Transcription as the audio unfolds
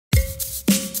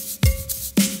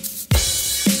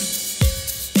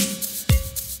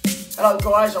Hello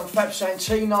guys, I'm Fab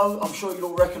Santino. I'm sure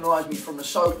you'll all recognise me from the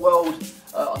soap world.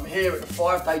 I'm here at the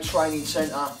 5-day training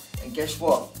centre, and guess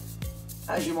what?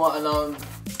 As you might have known,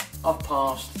 I've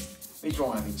passed my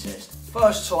driving test.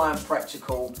 First time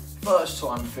practical, first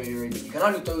time theory, but you can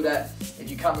only do that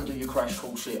if you come and do your crash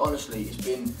course here. Honestly, it's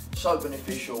been so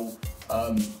beneficial.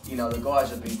 You know, the guys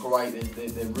have been great.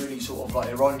 They're really sort of like,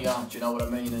 they're on you, do you know what I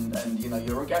mean? And you know,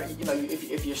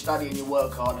 if you study and you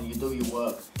work hard and you do your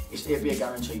work, it'll be a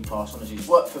guaranteed pass. Honestly, it's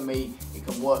worked for me. It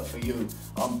can work for you.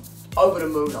 I'm over the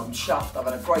moon. I'm chuffed. I've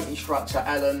had a great instructor,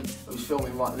 Alan, who's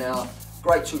filming right now.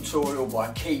 Great tutorial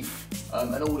by Keith,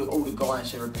 and all the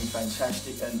guys here have been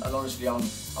fantastic. And honestly, I'm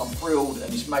thrilled,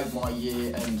 and it's made my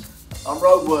year, and I'm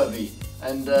roadworthy.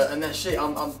 And that's it.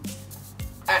 I'm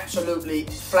absolutely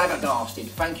flabbergasted.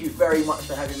 Thank you very much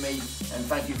for having me, and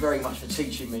thank you very much for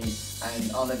teaching me,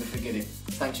 and I'll never forget it.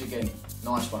 Thanks again.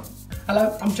 Nice one.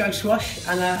 Hello, I'm Joe Swash,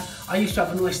 and I used to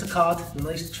have an Oyster card, and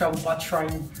I used to travel by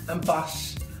train and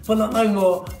bus, but not no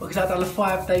more, because I've done a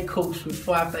 5-day course with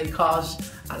 5-day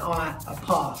cars, and I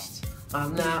passed.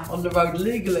 I'm now on the road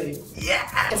legally. Yeah!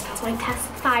 I just passed my test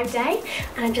 5-day,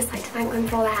 and I'd just like to thank them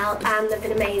for all their help, and they've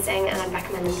been amazing, and I'd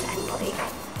recommend them to anybody.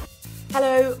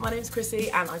 Hello, my name's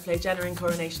Chrissy and I play Jenna in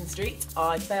Coronation Street.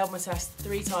 I failed my test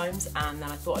 3 times and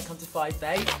then I thought I'd come to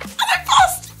 5-day and I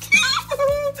passed!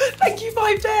 Thank you,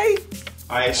 5-day!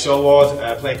 Hi, it's Sean Ward,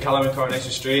 playing Callum in Coronation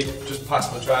Street. Just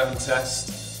passed my driving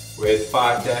test with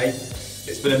 5-day.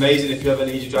 It's been amazing. If you ever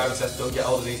need your driving test done, get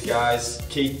hold of these guys.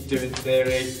 Keith doing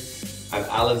theory, and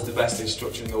Alan's the best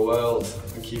instructor in the world.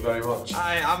 Thank you very much.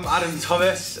 Hi, I'm Adam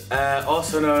Thomas,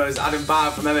 also known as Adam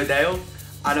Barr from Emmerdale.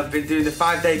 And I've been doing the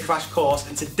 5-day crash course,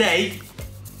 and today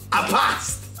I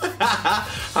passed!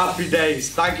 Happy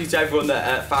days. Thank you to everyone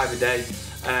that 5-a-day.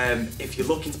 If you're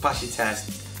looking to pass your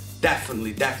test,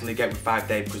 definitely get with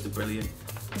 5-day because they're brilliant.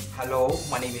 Hello,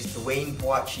 my name is Dwayne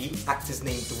Boachi, actor's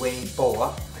name Dwayne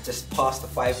Boa. I just passed the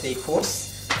 5-day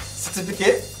course.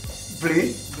 Certificate,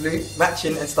 blue,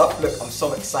 matching and stuff. Look, I'm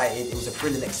so excited. It was a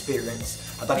brilliant experience.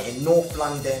 I've done it in North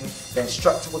London. The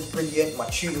instructor was brilliant, my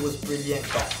tutor was brilliant,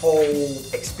 the whole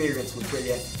experience was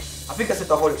brilliant. I think I said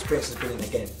the whole experience was brilliant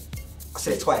again. I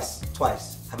said it twice,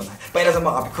 haven't I? But it doesn't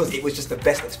matter because it was just the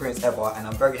best experience ever, and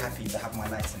I'm very happy to have my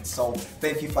license. So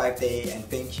thank you 5-day, and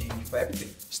thank you for everything.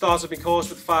 Started my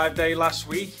course with 5-day last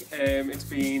week. It's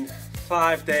been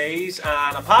 5 days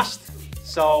and I passed.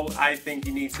 So I think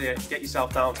you need to get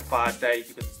yourself down to 5-day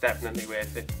because it's definitely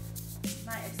worth it. You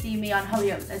might have seen me on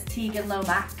Hollyoaks as Tegan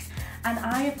Lomax, and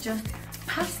I have just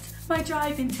passed my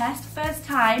driving test, first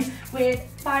time with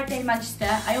 5-day Manchester.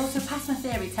 I also passed my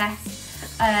theory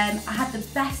test. I had the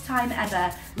best time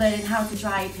ever learning how to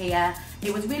drive here.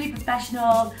 It was really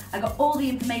professional. I got all the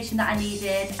information that I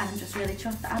needed, and I'm just really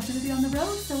chuffed that I'm going to be on the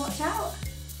road, so watch out.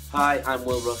 Hi, I'm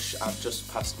Will Rush. I've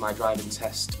just passed my driving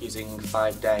test using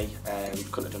 5-day.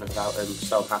 Couldn't have done it without him.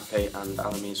 So happy, and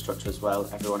Alan, the instructor as well.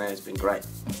 Everyone here has been great.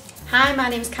 Hi, my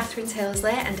name's Catherine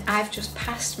Tilsley and I've just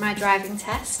passed my driving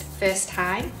test, first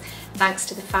time, thanks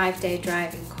to the 5-day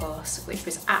driving course, which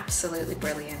was absolutely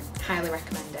brilliant. Highly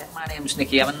recommend it. My name's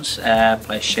Nicky Evans,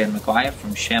 play Shane Maguire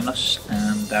from Shameless,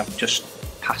 and I've just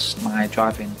passed my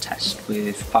driving test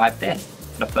with 5-day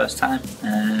for the first time,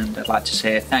 and I'd like to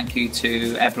say thank you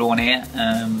to everyone here.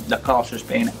 The course has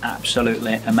been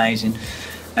absolutely amazing,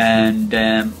 and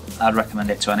I'd recommend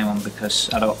it to anyone because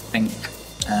I don't think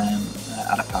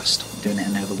I'd have passed doing it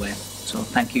another way. So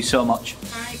thank you so much.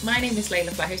 Hi, my name is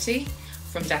Layla Flaherty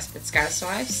from Desperate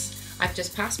Scousewives. I've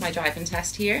just passed my driving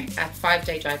test here at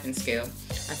 5-day driving school.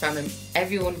 I found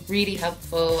everyone really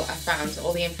helpful. I found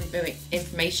all the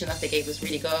information that they gave was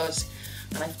really good,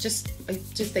 and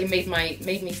they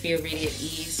made me feel really at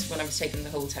ease when I was taking the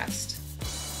whole test.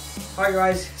 Hi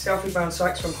guys, Selfie Brown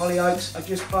Sykes from Hollyoaks. I've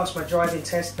just passed my driving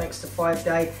test thanks to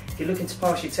 5-day. If you're looking to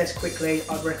pass your test quickly,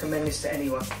 I'd recommend this to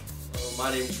anyone. My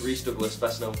name's Rhys Douglas,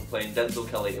 best known for playing Denzel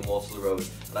Kelly in Waterloo Road,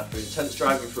 and after intense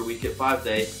driving for a week at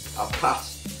 5-day, I've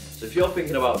passed. So if you're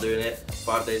thinking about doing it,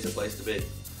 5-day is the place to be.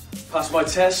 Passed my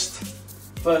test,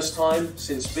 first time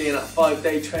since being at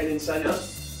 5-day training centre.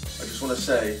 I just want to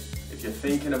say, if you're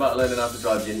thinking about learning how to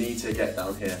drive, you need to get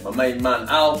down here. My main man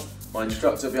Al, my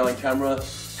instructor behind camera,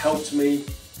 helped me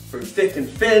through thick and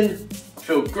thin. I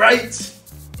feel great.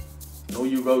 And all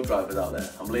you road drivers out there,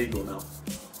 I'm legal now.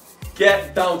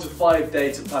 Get down to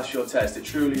 5-day to pass your test. It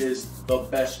truly is the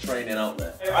best training out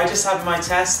there. I just had my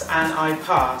test and I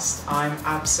passed. I'm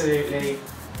absolutely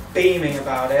beaming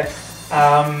about it.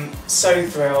 So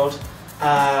thrilled.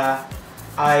 My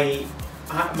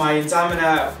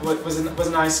examiner was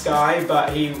a nice guy,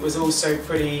 but he was also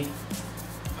pretty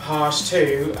harsh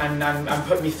too, and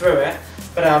put me through it.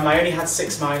 But I only had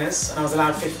 6 minors and I was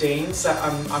allowed 15, so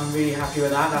I'm really happy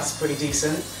with that. That's pretty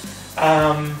decent.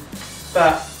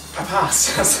 But I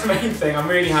passed, that's the main thing. I'm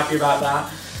really happy about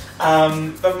that.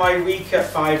 But my week at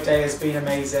 5 Day has been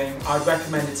amazing. I'd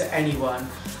recommend it to anyone.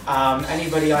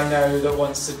 Anybody I know that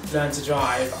wants to learn to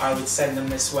drive, I would send them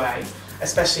this way,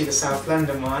 especially the South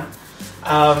London one.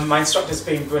 My instructor's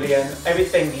been brilliant.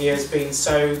 Everything here has been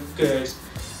so good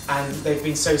and they've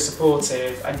been so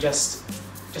supportive and just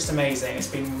amazing. It's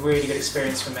been a really good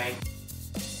experience for me.